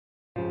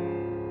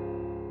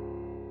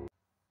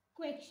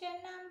Question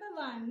number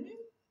 1.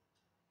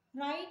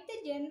 Write the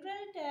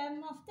general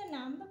term of the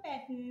number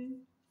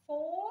pattern 4,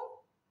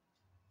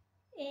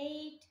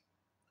 8,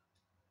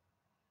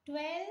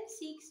 12,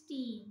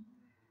 16.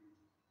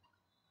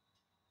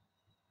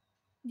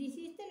 This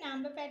is the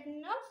number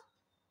pattern of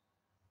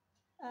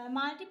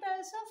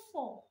multiples of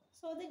 4.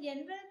 So the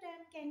general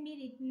term can be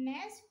written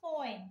as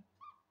 4n.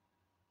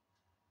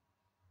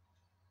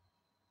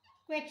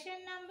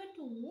 Question number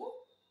 2.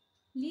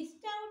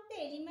 List out the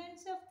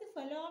elements of the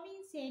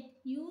following set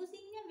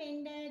using a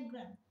Venn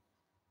diagram.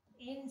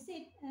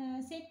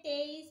 Set A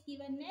is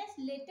given as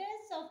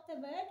letters of the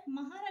word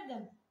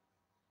Maharagam.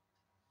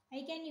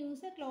 I can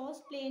use a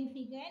closed plane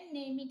figure and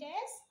name it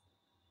as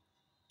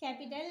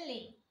capital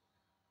A.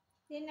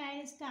 Then I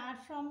will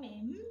start from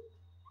M.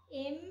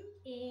 M,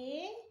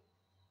 A,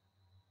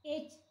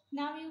 H.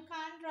 Now you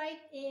can't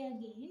write A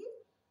again.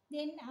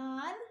 Then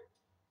R,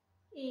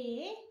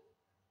 A,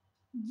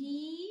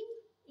 G,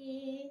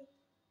 A,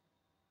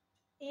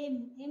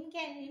 M. M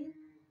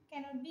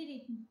cannot be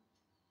written.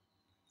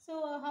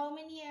 So how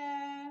many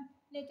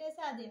letters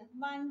are there?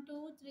 1,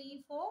 2,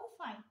 3, 4,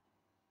 5.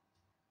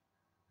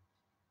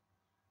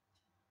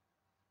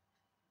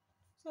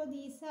 So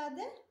these are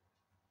the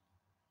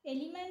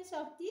elements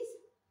of this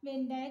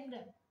Venn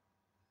diagram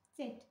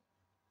set.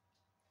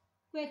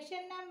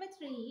 Question number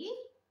 3.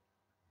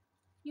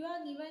 You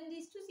are given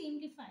this to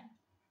simplify.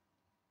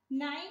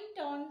 9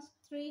 tons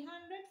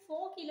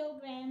 304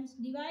 kilograms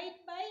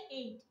divided by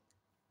 8.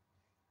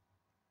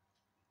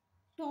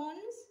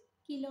 Tons,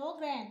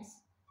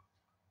 kilograms.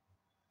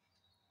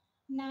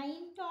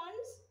 9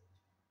 tons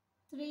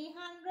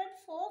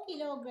 304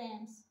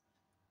 kilograms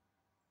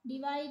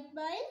divided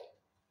by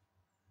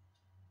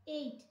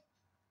 8.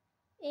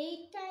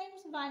 8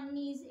 times 1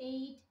 is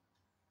 8.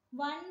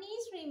 1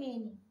 is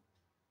remaining.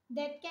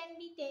 That can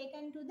be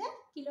taken to the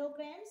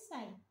kilogram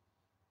side.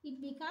 It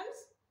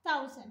becomes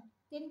 1000.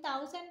 Then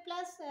 1000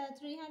 plus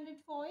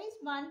 304 is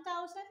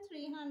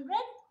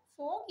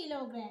 1304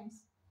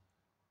 kilograms.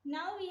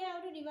 Now we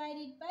have to divide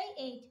it by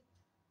 8.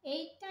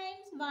 8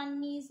 times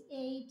 1 is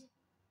 8.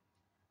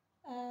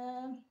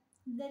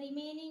 The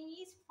remaining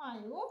is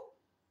 5.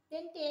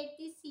 Then take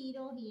this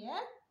 0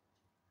 here.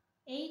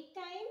 8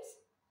 times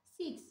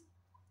 6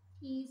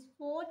 is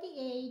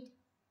 48.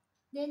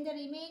 Then the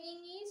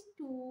remaining is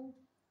 2.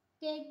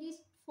 Take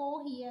this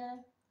 4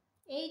 here.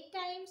 8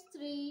 times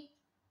 3,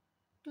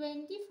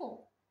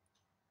 24.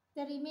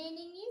 The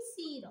remaining is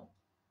 0.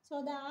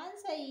 So the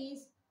answer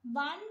is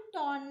 1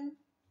 ton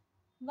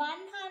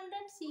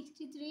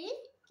 163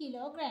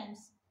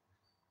 kilograms.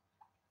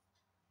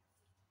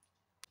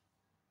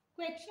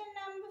 Question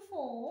number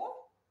 4.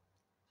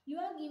 You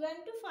are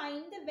given to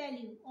find the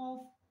value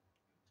of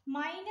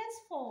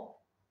minus 4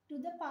 to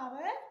the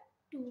power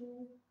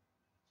 2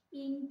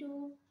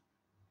 into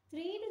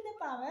 3 to the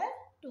power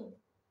 2.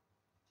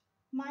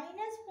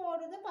 Minus 4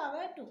 to the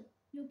power 2.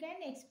 You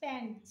can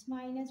expand this.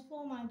 Minus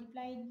 4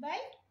 multiplied by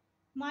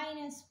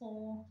minus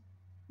 4.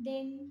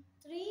 Then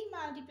 3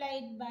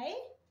 multiplied by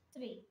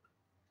 3.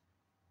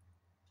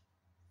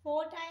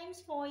 4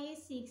 times 4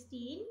 is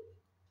 16.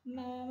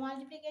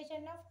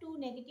 Multiplication of two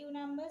negative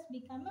numbers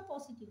become a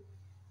positive.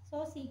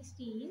 So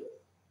 16.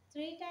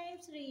 3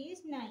 times 3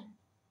 is 9.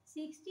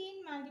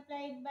 16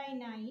 multiplied by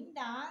 9.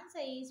 The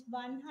answer is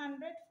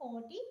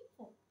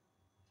 144.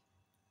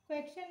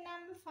 Question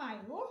number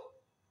 5.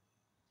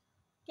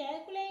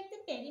 Calculate the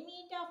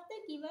perimeter of the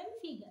given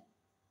figure.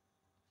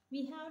 We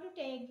have to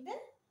take the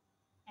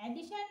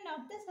addition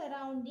of the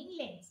surrounding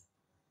lengths.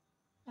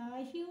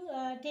 If you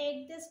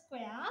take the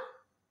square,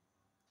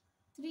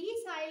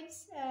 3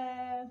 sides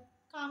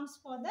comes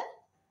for the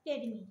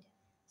perimeter.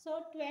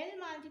 So 12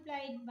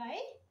 multiplied by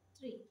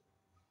 3.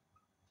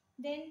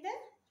 Then the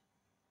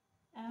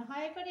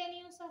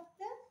hypotenuse of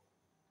the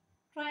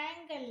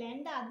triangle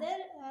and the other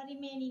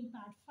remaining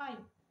part 5.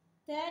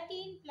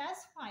 13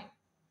 plus 5.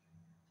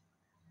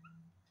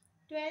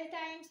 12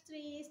 times 3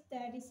 is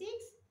 36.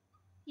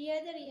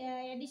 Here the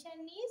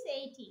addition is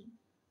 18.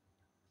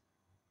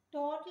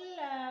 Total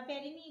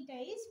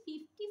perimeter is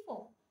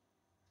 54.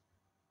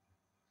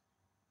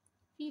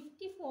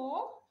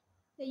 54.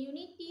 The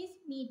unit is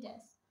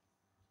meters.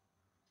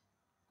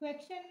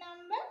 Question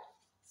number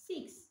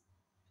 6.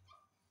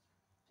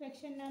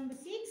 Question number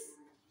 6.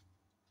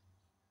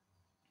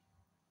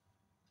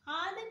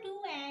 Are the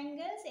two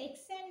angles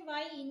x and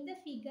y in the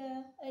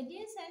figure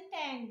adjacent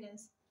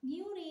angles?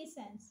 Give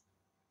reasons.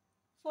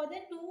 For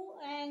the two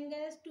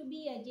angles to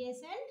be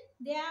adjacent,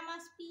 there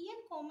must be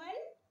a common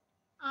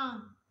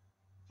arm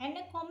and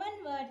a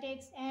common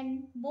vertex,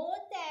 and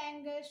both the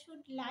angles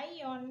should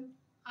lie on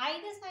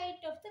either side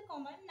of the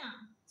common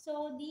arm.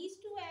 So these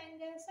two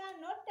angles are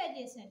not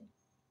adjacent.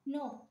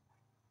 No.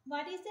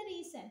 What is the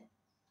reason?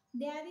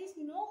 There is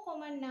no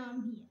common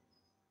arm here.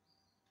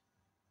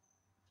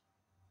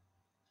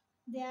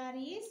 There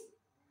is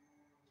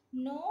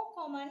no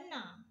common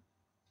arm.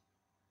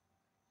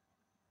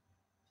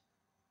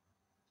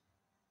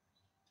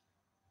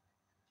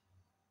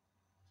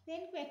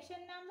 Then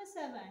question number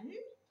 7.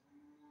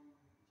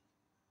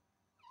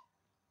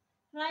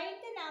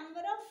 Write the number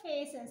of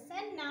faces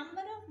and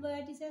number of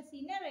vertices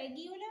in a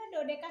regular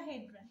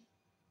dodecahedron.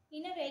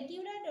 In a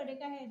regular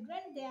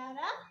dodecahedron, there are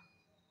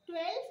 12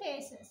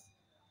 faces.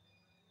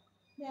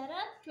 There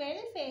are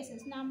 12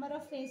 faces. Number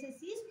of faces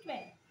is 12.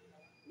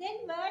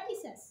 Then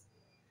vertices.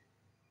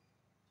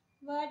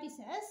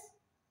 Vertices.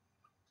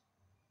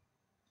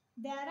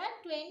 There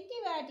are 20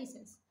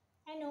 vertices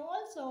and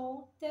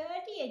also 30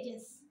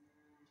 edges.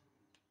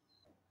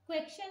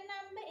 Question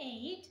number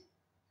 8.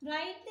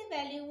 Write the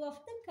value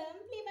of the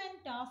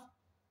complement of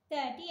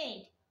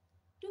 38.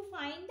 To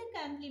find the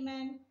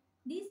complement,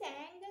 this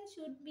angle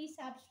should be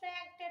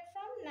subtracted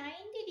from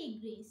 90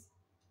 degrees.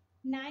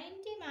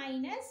 90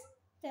 minus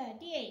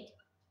 38.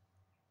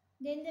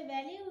 Then the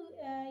value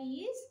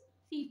is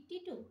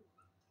 52.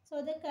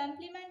 So the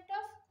complement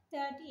of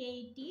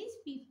 38 is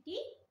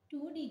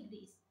 52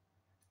 degrees.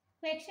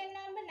 Question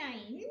number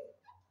 9.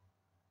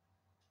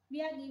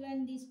 We are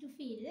given this to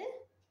fill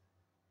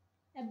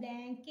a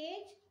blank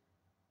cage,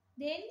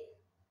 then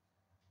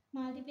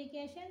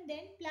multiplication,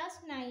 then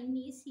plus 9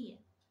 is here.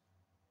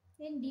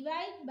 Then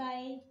divide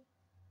by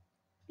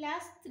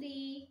plus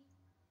 3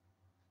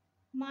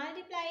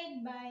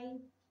 multiplied by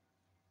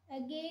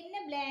again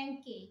a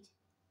blank cage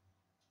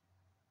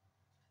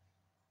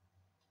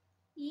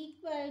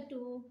equal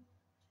to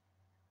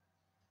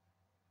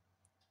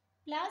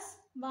plus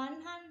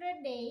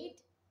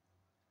 108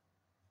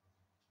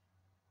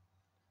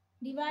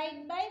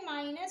 divided by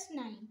minus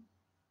 9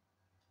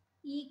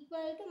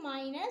 equal to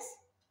minus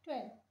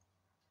 12.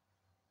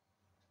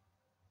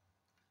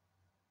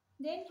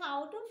 Then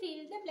how to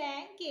fill the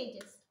blank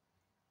cages?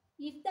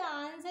 If the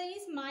answer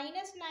is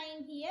minus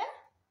 9 here,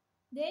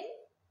 then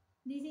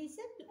this is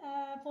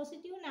a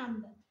positive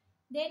number.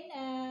 Then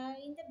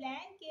in the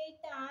blank cage,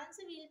 the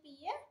answer will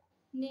be a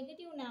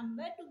negative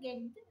number to get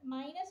the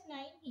minus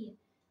 9 here.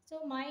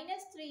 So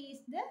minus 3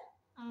 is the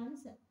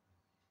answer.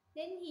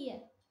 Then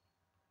here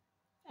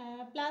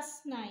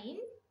plus 9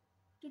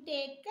 to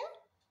take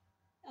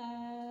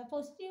a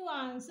positive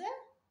answer.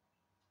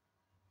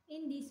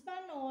 In this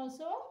one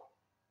also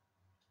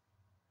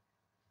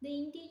the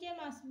integer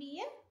must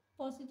be a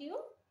positive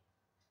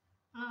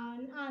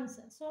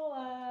answer. So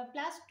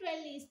plus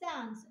 12 is the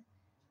answer.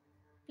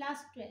 Plus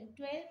 12.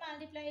 12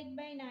 multiplied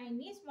by 9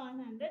 is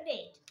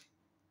 108.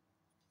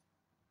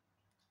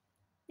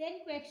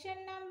 Then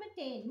question number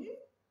 10.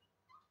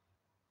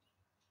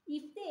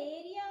 If the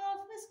area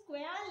of a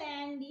square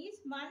land is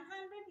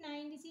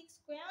 196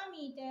 square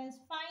meters,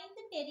 find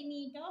the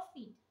perimeter of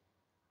it.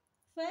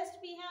 First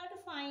we have to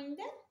find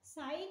the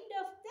side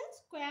of the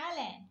square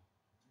land.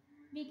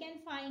 We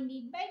can find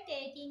it by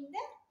taking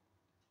the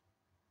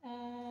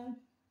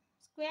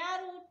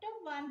square root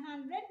of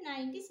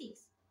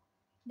 196.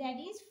 That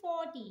is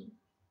 14.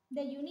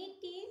 The unit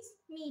is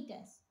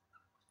meters.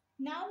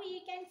 Now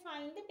we can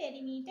find the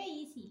perimeter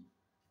easily.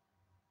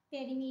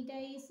 Perimeter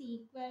is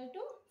equal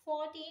to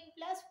 14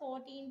 plus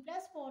 14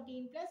 plus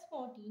 14 plus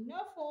 14.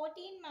 Now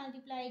 14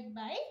 multiplied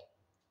by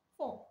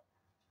 4.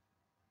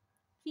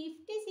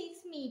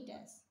 56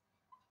 meters.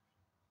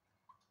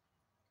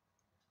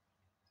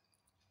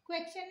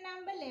 Question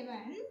number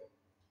 11.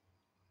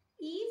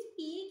 Is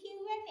PQ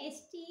and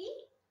ST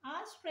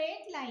are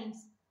straight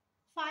lines?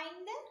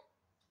 Find the,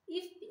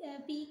 if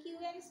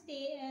PQ and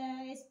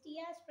ST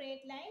are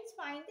straight lines,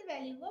 find the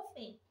value of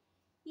A.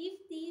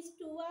 If these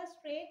two are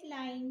straight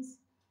lines,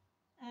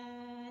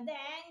 the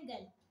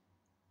angle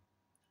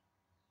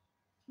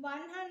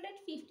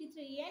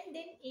 153 and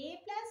then A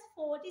plus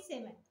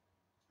 47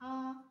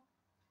 are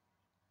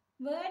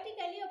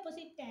vertically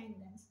opposite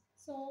angles.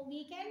 So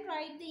we can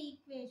write the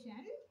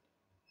equation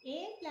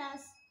A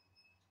plus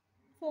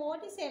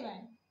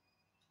 47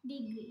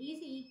 degree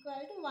is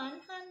equal to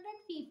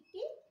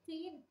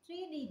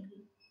 153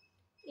 degree.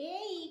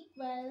 A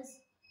equals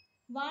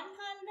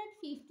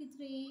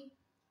 153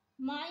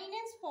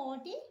 minus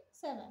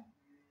 47.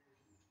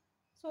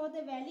 So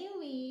the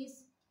value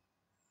is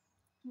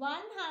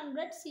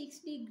 106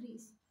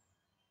 degrees.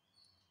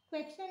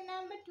 Question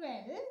number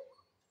 12.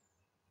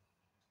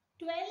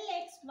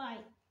 12xy.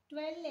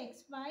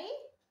 12xy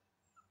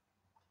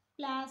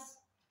plus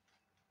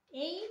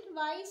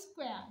 8y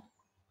squared.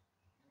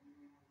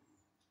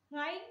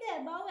 Write the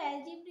above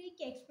algebraic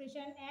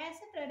expression as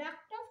a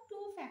product of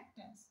two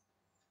factors.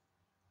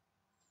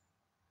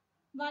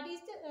 What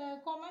is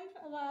the common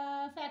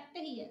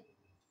factor here?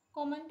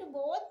 Common to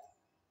both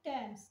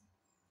terms.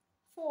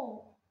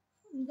 4.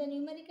 The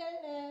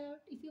numerical,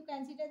 if you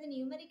consider the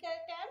numerical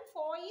term,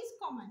 4 is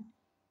common.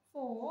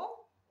 4,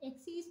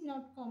 x is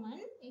not common,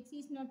 x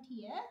is not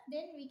here.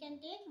 Then we can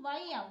take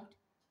y out.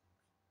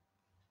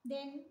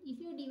 Then if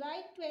you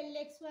divide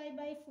 12xy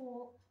by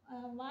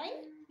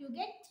 4y, you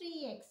get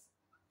 3x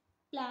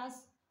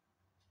plus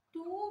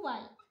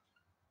 2y.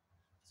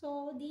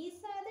 So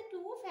these are the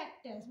two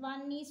factors.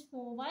 One is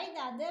 4y,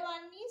 the other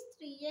one is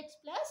 3x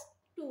plus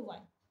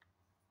 2y.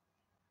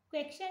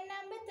 Question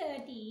number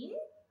 13.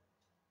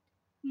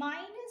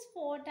 Minus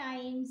 4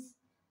 times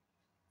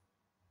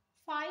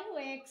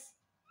 5x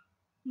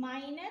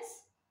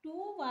minus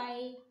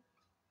 2y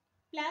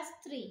plus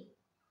 3.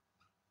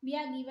 We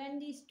are given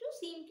this to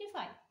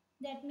simplify.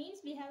 That means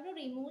we have to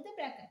remove the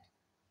bracket.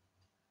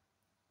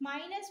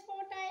 Minus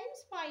 4 times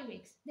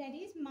 5x, that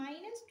is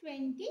minus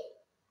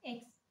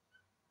 20x.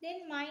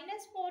 Then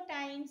minus 4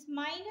 times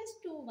minus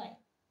 2y.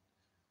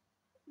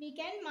 We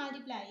can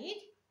multiply it.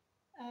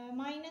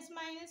 Minus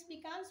minus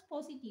becomes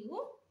positive.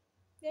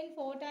 Then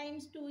 4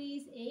 times 2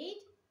 is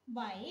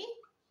 8y.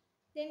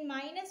 Then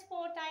minus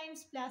 4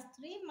 times plus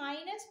 3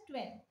 minus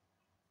 12.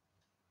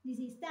 This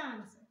is the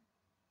answer.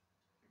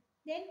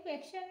 Then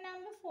question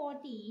number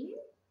 14.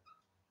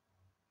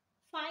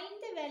 Find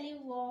the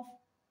value of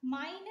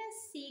minus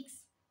 6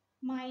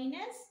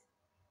 minus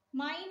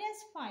minus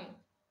 5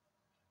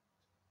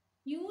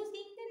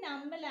 using the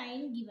number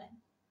line given.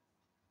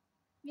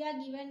 We are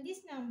given this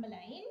number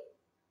line.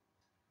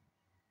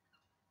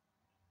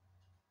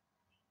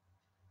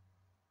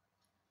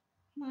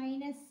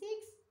 Minus 6,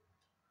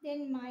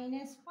 then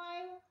minus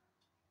 5,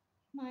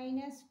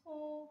 minus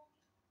 4,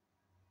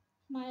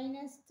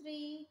 minus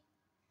 3,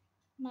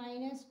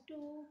 minus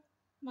 2,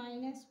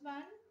 minus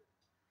 1,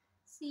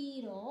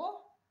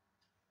 0,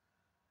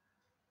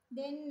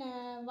 then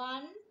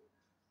 1,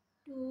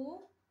 2,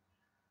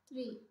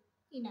 3,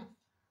 enough.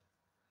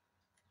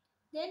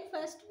 Then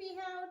first we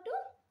have to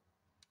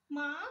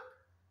mark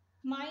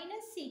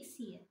minus 6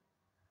 here.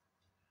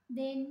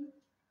 Then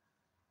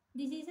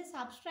this is a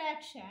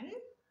subtraction.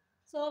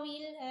 So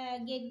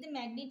we'll get the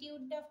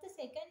magnitude of the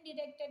second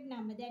directed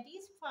number, that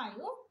is 5.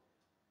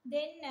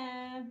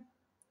 Then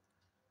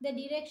the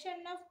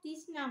direction of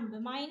this number,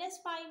 minus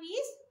 5,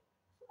 is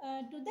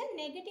to the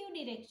negative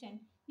direction.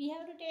 We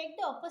have to take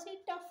the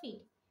opposite of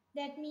it.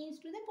 That means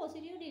to the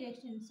positive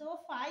direction. So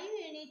 5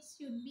 units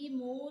should be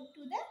moved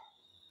to the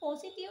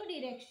positive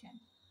direction.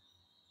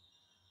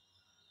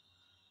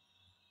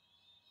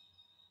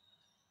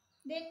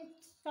 Then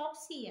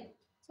stops here.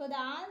 So the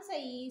answer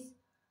is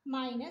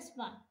minus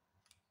 1.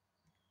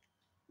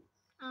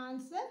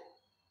 Answer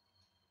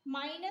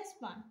minus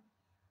 1.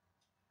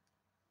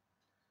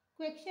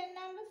 Question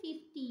number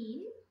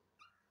 15.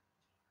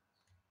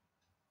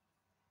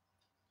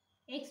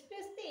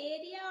 Express the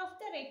area of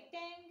the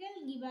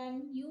rectangle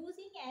given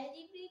using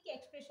algebraic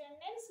expression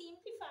and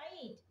simplify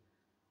it.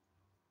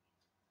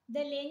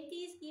 The length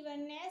is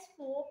given as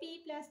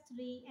 4p plus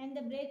 3 and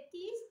the breadth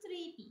is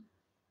 3p.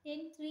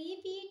 Then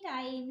 3p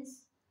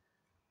times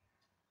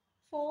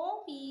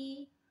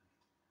 4p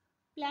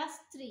plus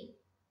 3.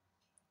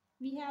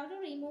 We have to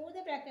remove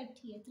the bracket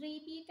here.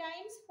 3p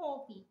times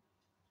 4p.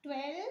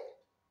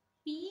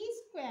 12p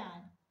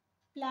squared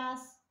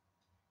plus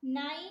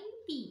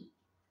 9p.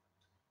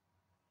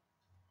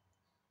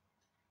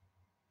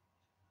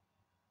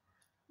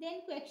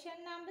 Then question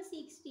number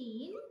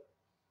 16.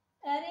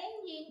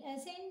 Arrange in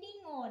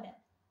ascending order.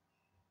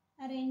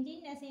 Arrange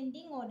in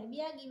ascending order. We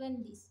are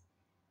given this.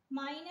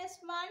 Minus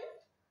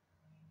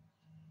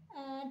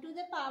 1 to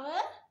the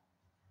power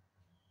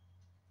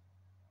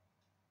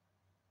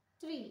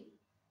 3.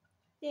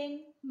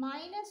 Then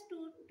minus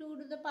 2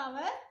 to the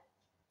power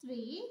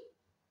 3.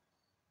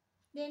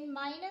 Then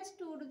minus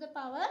 2 to the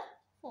power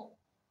 4.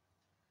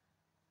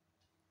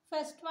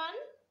 First one,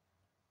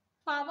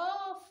 power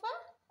of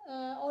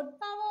odd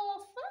power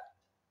of a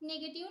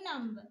negative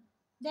number.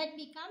 That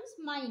becomes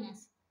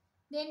minus.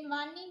 Then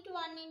 1 into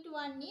 1 into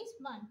 1 is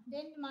 1.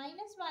 Then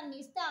minus 1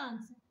 is the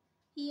answer.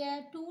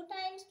 Here 2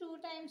 times 2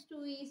 times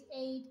 2 is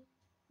 8.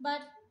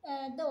 But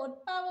the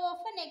odd power of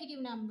a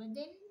negative number.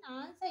 Then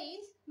answer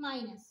is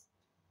minus.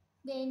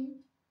 Then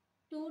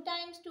 2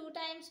 times 2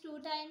 times 2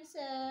 times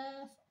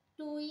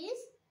 2 is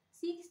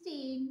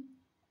 16.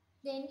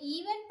 Then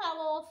even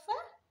power of a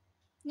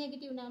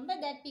negative number,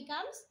 that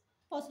becomes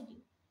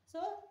positive.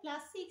 So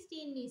plus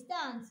 16 is the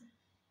answer.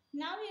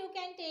 Now you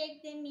can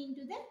take them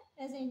into the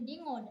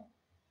ascending order.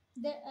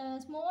 The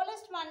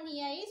smallest one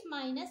here is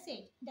minus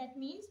 8. That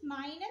means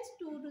minus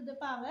 2 to the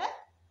power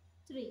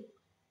 3.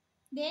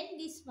 Then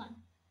this one.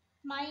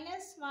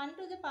 Minus 1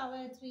 to the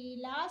power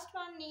 3. Last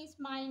one is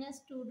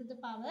minus 2 to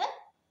the power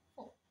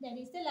 4. That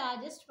is the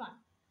largest one.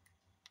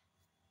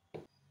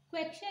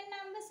 Question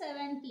number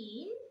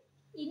 17.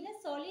 In a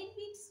solid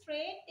with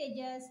straight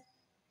edges,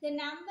 the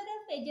number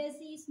of edges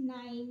is 9.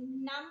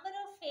 Number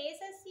of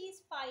faces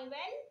is 5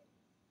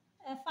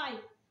 and 5.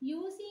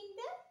 Using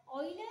the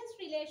Euler's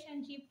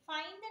relationship,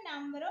 find the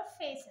number of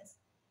faces.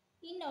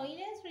 In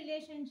Euler's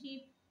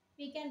relationship,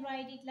 we can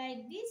write it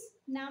like this.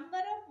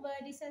 Number of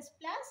vertices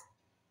plus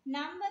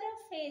number of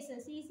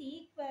faces is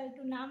equal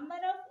to number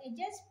of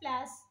edges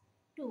plus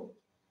 2.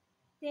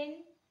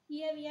 Then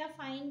here we are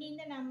finding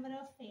the number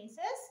of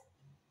faces.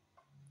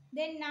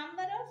 Then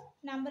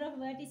number of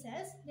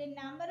vertices. Then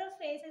number of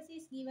faces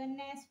is given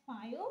as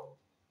 5.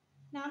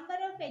 Number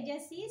of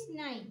edges is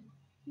 9.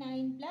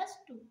 9 plus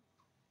 2.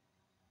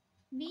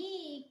 V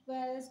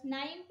equals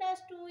 9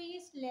 plus 2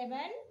 is 11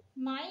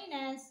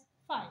 minus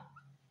 5.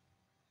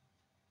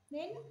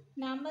 Then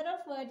number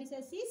of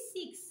vertices is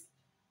 6.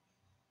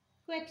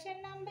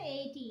 Question number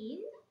 18.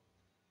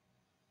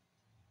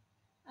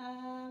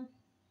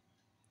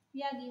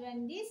 We are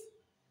given this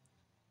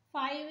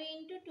 5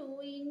 into 2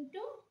 into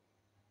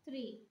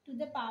 3 to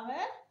the power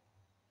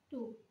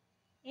 2.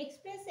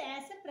 Express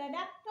as a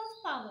product of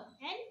power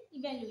and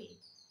evaluate.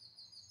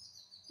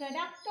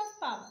 Product of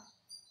power.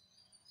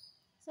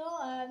 So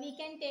we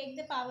can take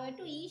the power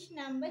to each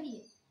number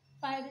here.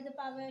 5 to the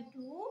power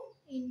 2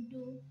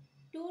 into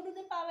 2 to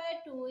the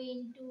power 2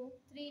 into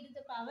 3 to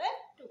the power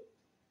 2.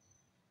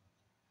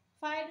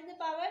 5 to the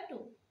power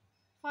 2.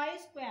 5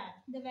 squared.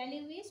 The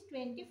value is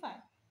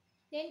 25.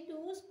 Then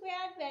 2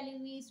 squared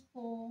value is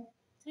 4.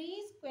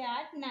 3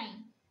 squared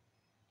 9.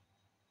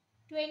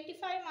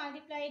 25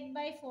 multiplied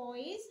by 4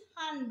 is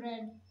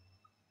 100.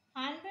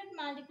 100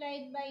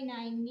 multiplied by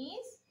 9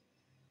 is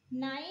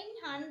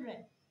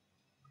 900.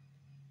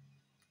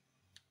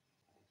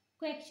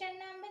 Question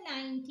number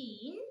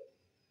 19.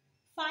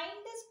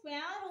 Find the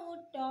square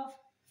root of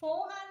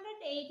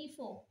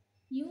 484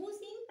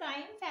 using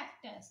prime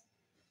factors.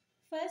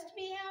 First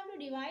we have to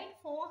divide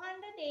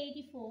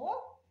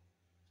 484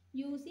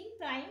 using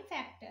prime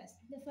factors.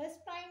 The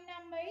first prime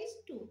number is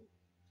 2.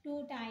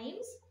 2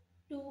 times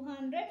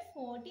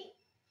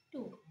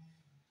 242.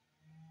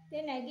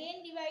 Then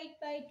again divide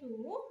by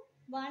 2,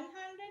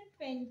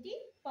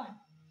 121.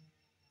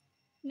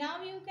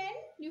 Now you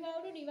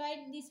have to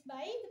divide this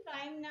by the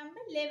prime number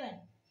 11.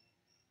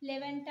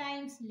 11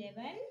 times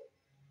 11,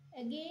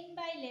 again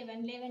by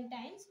 11, 11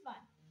 times 1.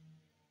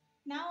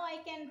 Now I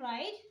can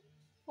write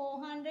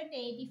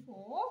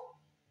 484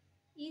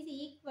 is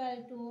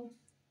equal to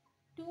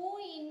 2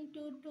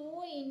 into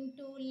 2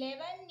 into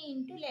 11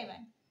 into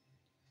 11.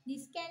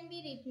 This can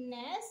be written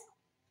as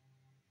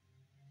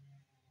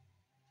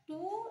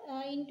 2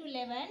 into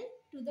 11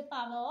 to the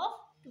power of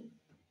 2.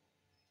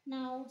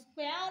 Now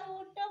square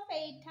root of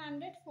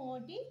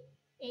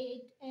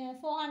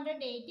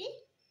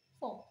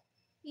 484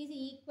 is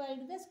equal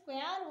to the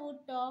square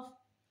root of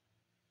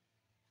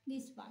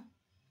this one.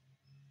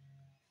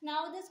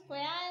 Now the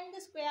square and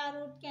the square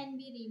root can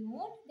be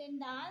removed. Then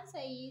the answer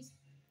is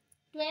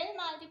 12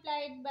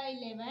 multiplied by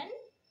 11,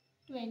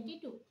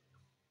 22.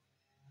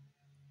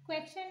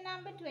 Question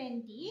number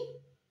 20.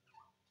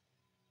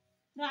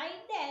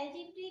 Write the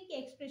algebraic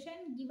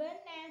expression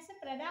given as a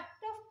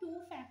product of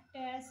two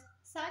factors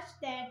such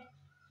that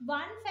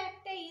one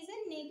factor is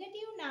a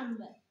negative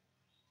number.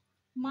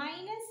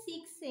 Minus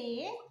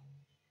 6a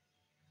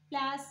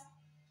plus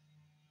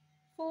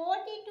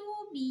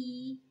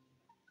 42b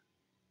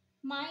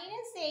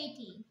minus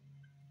 18.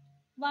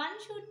 1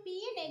 should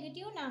be a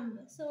negative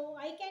number. So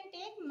I can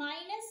take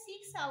minus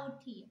 6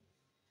 out here.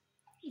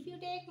 If you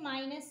take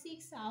minus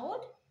 6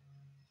 out,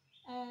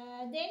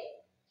 then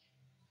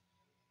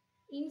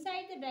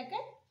inside the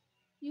bracket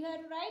you have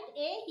to write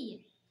a here.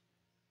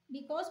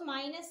 Because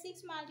minus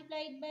 6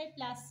 multiplied by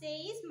plus a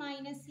is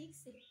minus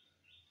 6a.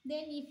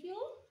 Then if you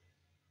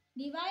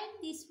divide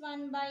this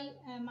one by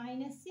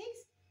minus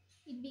 6,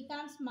 it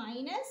becomes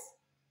minus.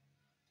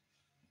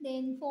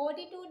 Then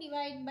 42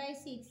 divided by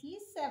 6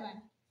 is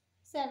 7.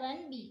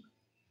 7b.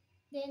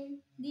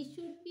 Then this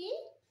should be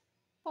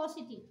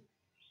positive.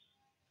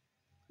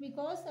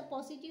 Because a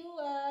positive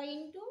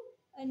into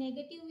a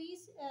negative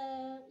is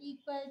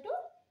equal to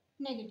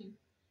negative.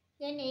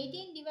 Then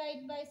 18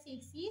 divided by 6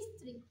 is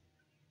 3.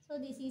 So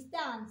this is the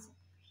answer.